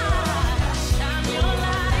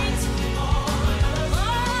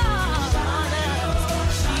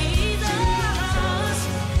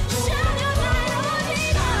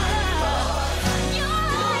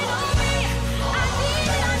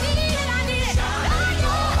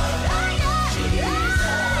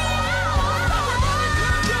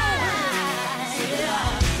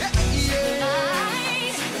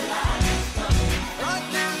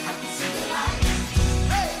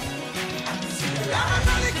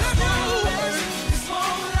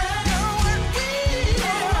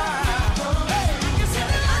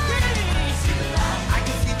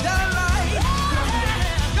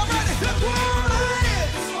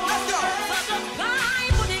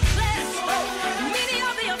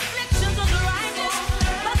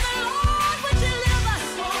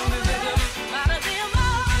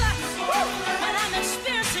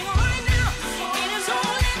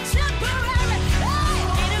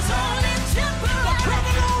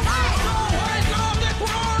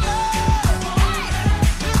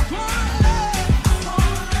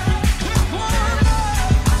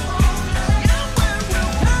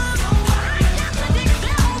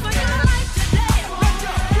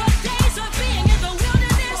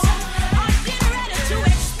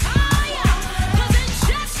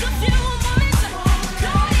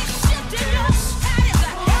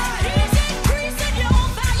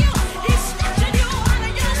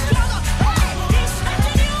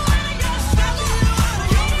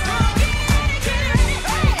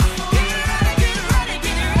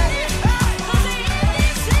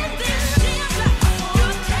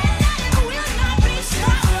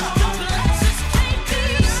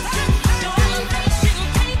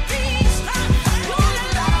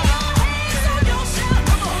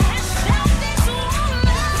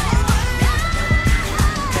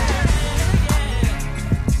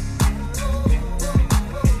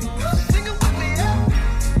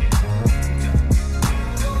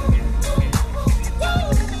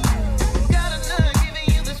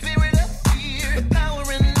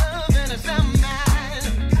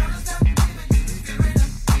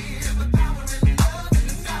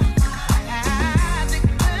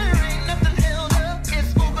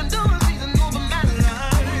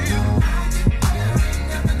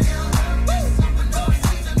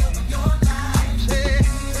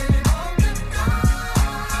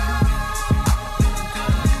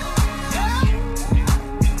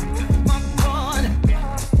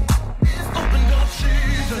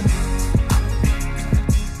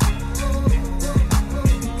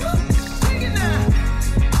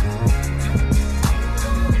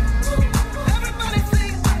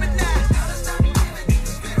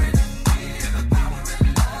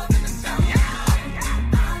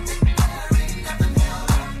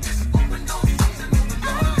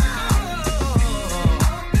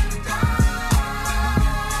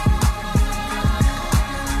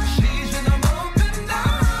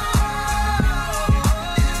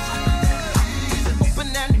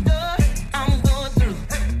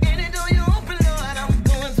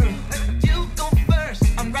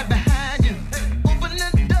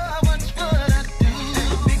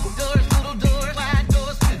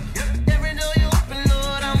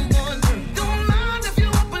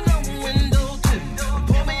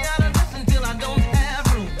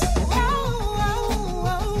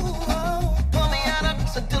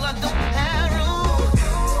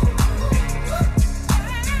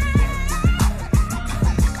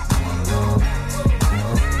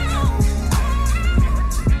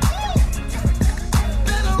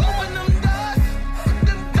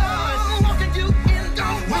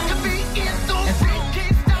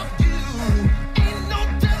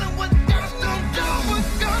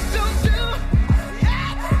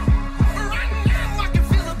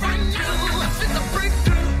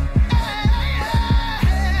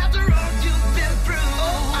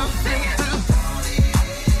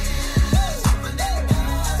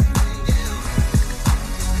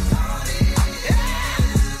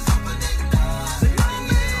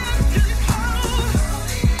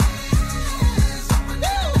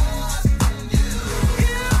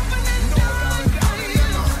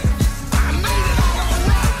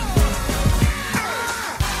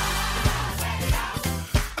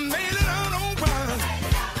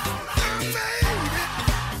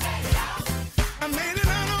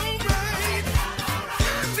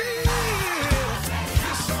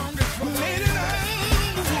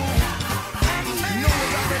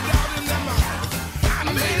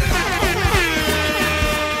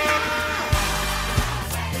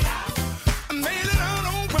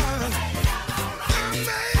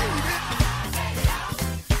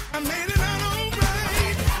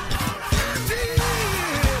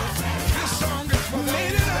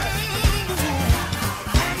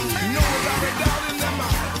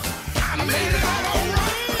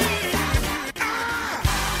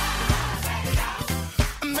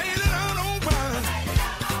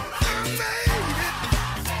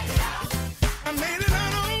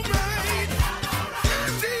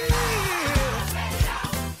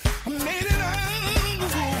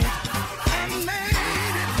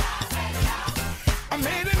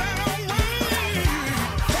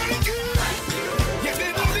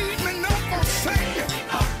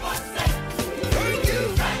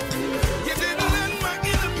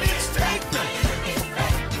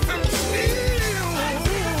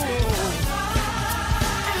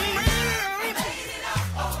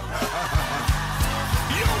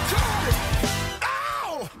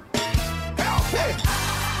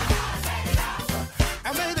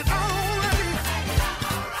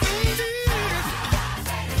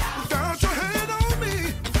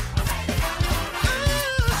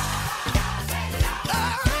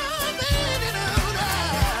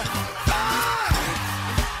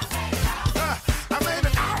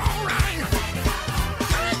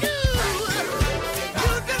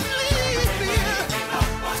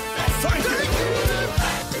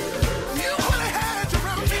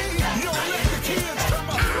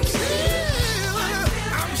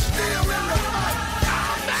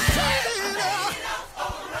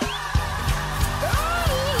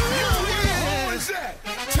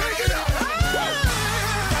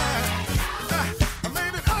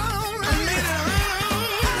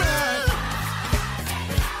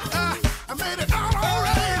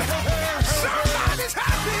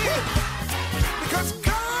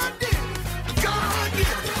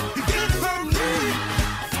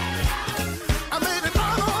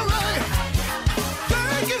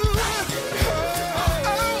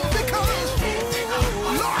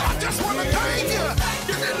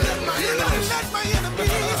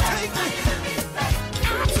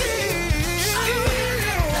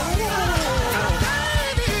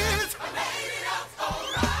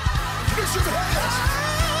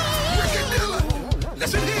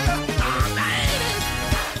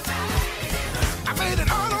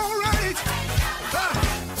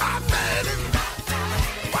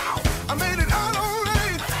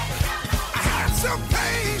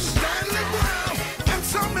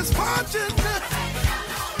 watching.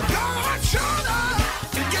 God showed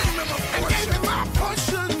up and gave me my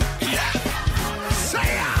portion. Yeah. Say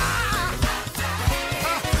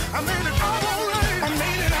I made it all right. I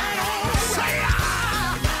made it all right. Say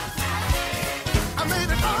I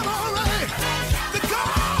made it all right. The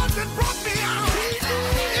God that brought me out is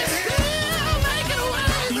still making a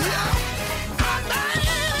way. Yeah.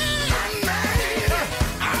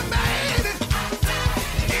 I made it.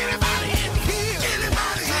 Anybody in here?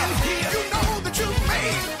 You know that you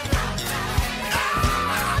made it.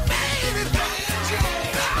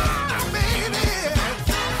 I made it.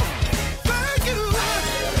 Thank you.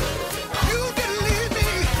 You didn't leave me,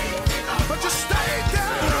 but you stayed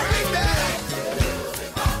there right there.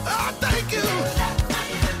 Thank you.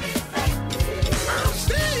 I'm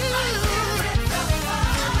still.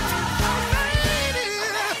 I made it.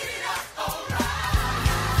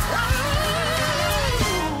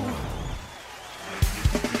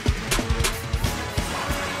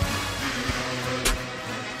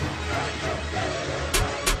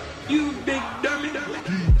 You big dummy.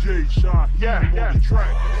 DJ Shyhiem on the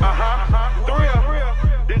track. Thrill.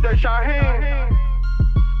 DJ Shyhiem.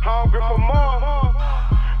 Hungry for more.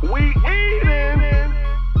 We eating.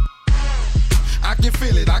 I can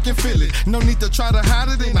feel it. No need to try to hide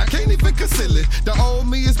it, and I can't even conceal it. The old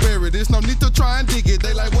me is buried. There's no need to try and dig it.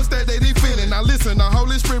 They like, what's that they feeling? Now listen, the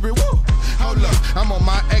Holy Spirit, woo. Hold up, I'm on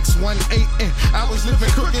my X18, and I was living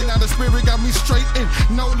crooked. Now the Spirit got me straight in.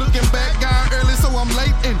 No looking back, God early, so I'm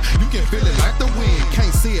late in. You can feel it like the wind,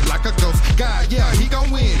 can't see it like a ghost. God, yeah, he gon'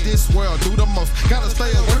 win. This world do the most. Gotta stay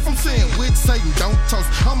away from sin. With Satan, don't toast.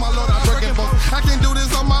 Oh my Lord, I break it both. I can do this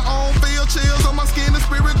on my own. Feel chills on my skin, the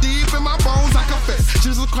Spirit deep in my bones. I confess,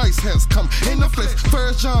 Jesus Christ has come in the flesh.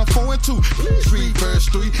 1 John 4:2. Please read verse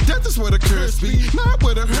 3. Death is where the curse be, not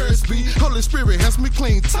where the hurts be. Holy Spirit has me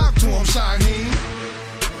clean. Talk to him, Shyhiem.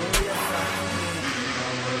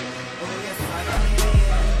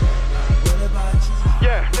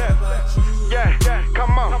 Yeah,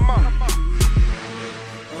 come on.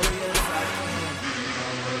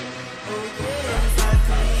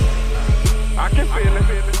 I can feel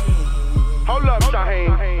it. Hold up,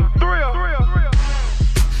 Shyhiem. Thrill.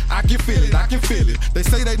 I can feel it. They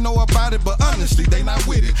say they know about it, but honestly, they not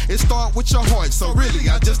with it. It start with your heart, so really,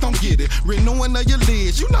 I just don't get it. Renewing of your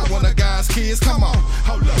lids, you not one of God's kids. Come on,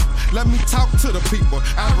 hold up, let me talk to the people.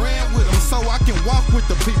 I ran with them so I can walk with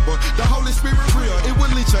the people. The Holy Spirit real, it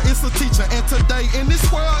will lead you, it's a teacher. And today in this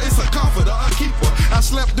world, it's a comforter, a keeper. I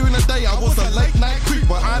slept during the day, I was a late night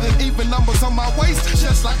creeper. I didn't even numbers on my waist,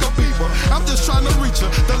 just like a beaver. I'm just trying to reach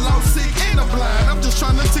you, the lost, sick, and the blind. I'm just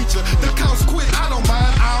trying to teach you, the cost quit, I don't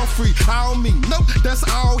mind. All free, all me, nope, that's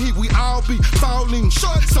all he. We all be falling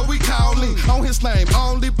short, so we calling on his name,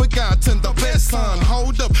 only begotten, the best son.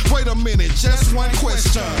 Hold up, wait a minute, just one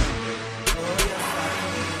question.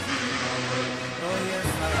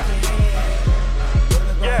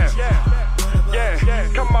 Yeah,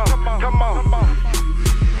 come on.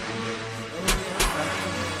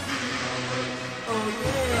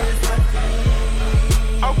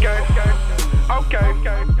 Okay,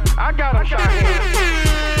 I got him, Shyhiem.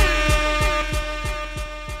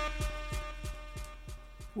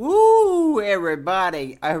 Woo,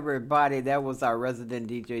 everybody, that was our resident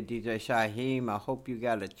DJ Shyhiem. I hope you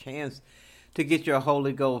got a chance to get your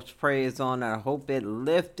Holy Ghost praise on. I hope it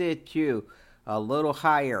lifted you a little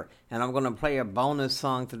higher. And I'm going to play a bonus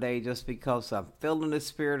song today just because I'm feeling the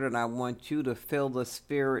Spirit and I want you to feel the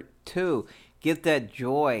Spirit too. Get that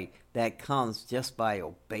joy that comes just by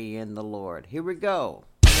obeying the Lord. Here we go.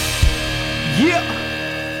 Yeah.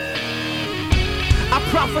 I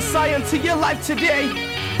prophesy into your life today.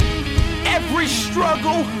 Every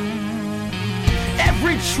struggle,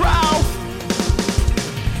 every trial,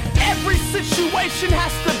 every situation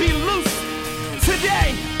has to be loose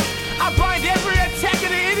today. I bind every attack of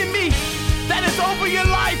the enemy that is over your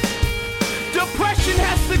life. Depression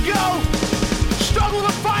has to go. Struggle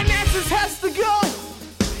with finances has to go.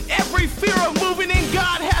 Every fear of moving in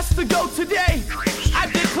God has to go today. I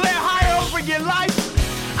declare higher over your life.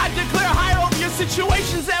 I declare higher over your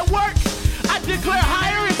situations at work. I declare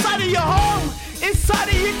higher inside of your home, inside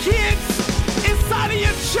of your kids, inside of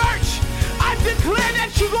your church. I declare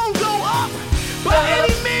that you're going to go up by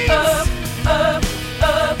any means. Up.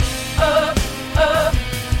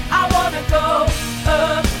 I want to go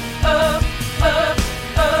up.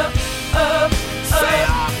 Say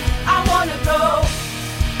up. I want to go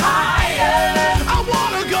higher. I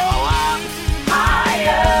want to go up.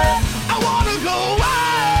 Higher. I want to go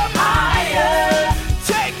up. Higher.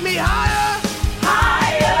 Take me higher.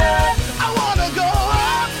 Higher. I want to go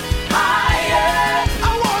up. Higher.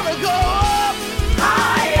 I want to go up.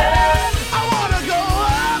 Higher.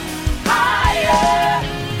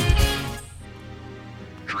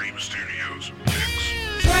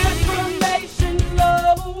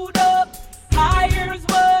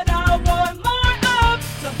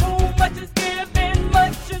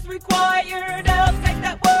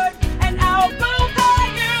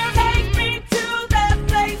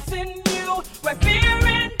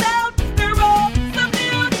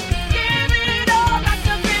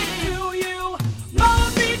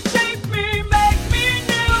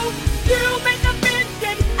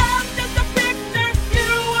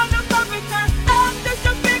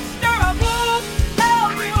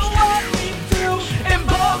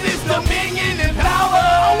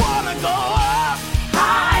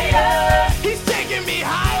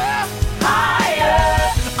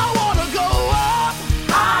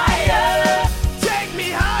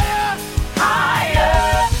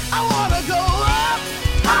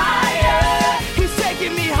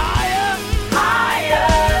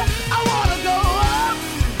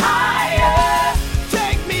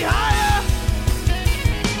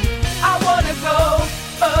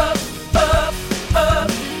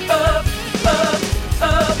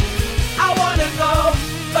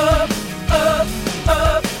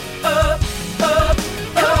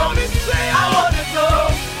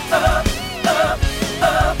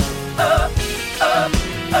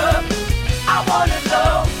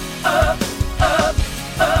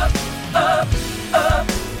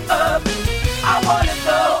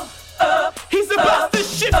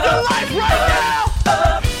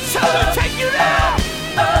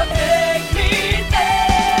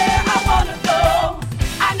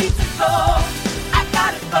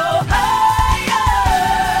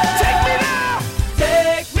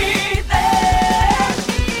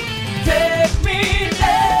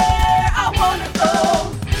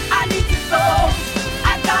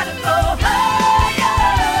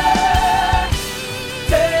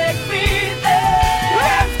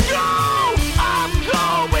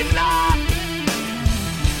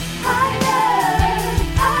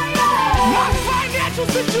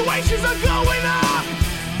 praises are going up.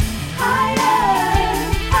 Higher,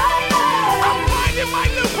 higher. I'm finding my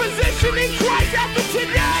new position in Christ after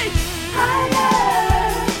today. Higher,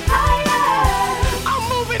 higher. I'm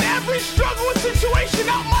moving every struggle and situation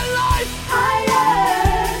out my life.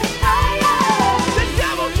 Higher, higher. The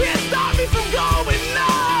devil can't stop me from going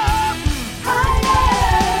up. Higher,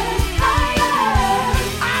 higher.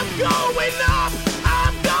 I'm going up.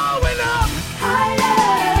 I'm going up. Higher,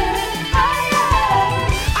 higher.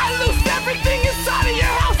 I loosed everything inside of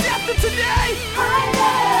your house after today. Higher,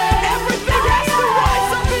 Everything has to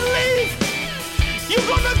rise up and leave. You're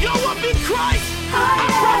gonna go up in Christ. I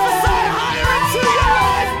prophesy higher into your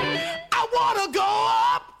life. I wanna go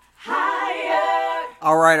up. higher.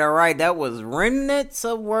 All right. That was Remnants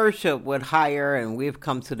of Worship with Higher, and we've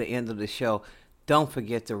come to the end of the show. Don't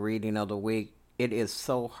forget the reading of the week. It is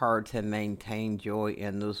so hard to maintain joy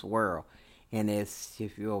in this world. And it's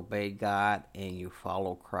if you obey God and you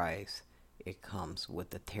follow Christ, it comes with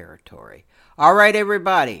the territory. All right,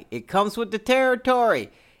 everybody. It comes with the territory.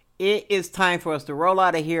 It is time for us to roll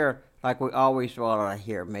out of here like we always roll out of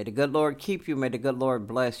here. May the good Lord keep you. May the good Lord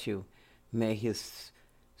bless you. May his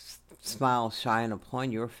smile shine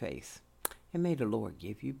upon your face. And may the Lord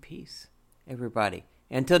give you peace. Everybody.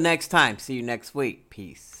 Until next time. See you next week.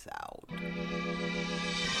 Peace out.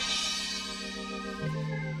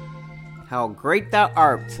 How great thou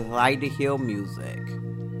art to light the hill music.